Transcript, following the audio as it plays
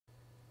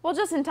Well,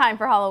 just in time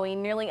for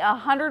Halloween, nearly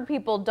 100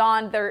 people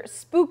donned their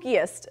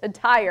spookiest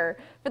attire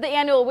for the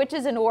annual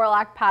Witches and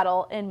Warlock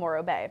paddle in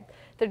Morro Bay.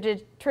 The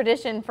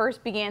tradition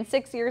first began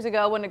 6 years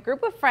ago when a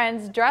group of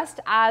friends dressed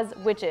as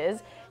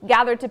witches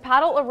gathered to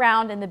paddle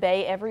around in the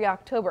bay every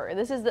October.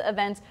 This is the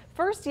event's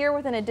first year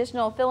with an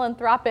additional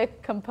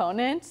philanthropic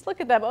component. Look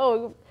at them.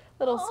 Oh,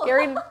 little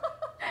scary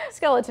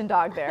skeleton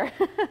dog there.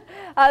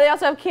 They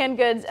also have canned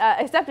goods,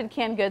 accepted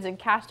canned goods and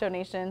cash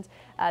donations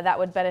that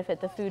would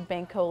benefit the Food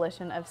Bank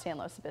Coalition of San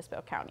Luis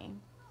Obispo County.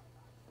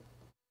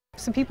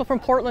 Some people from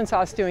Portland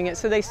saw us doing it,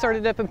 so they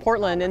started up in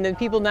Portland, and then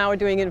people now are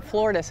doing it in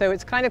Florida, so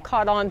it's kind of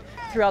caught on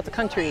throughout the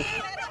country.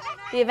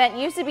 The event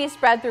used to be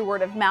spread through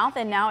word of mouth,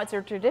 and now it's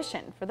a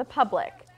tradition for the public.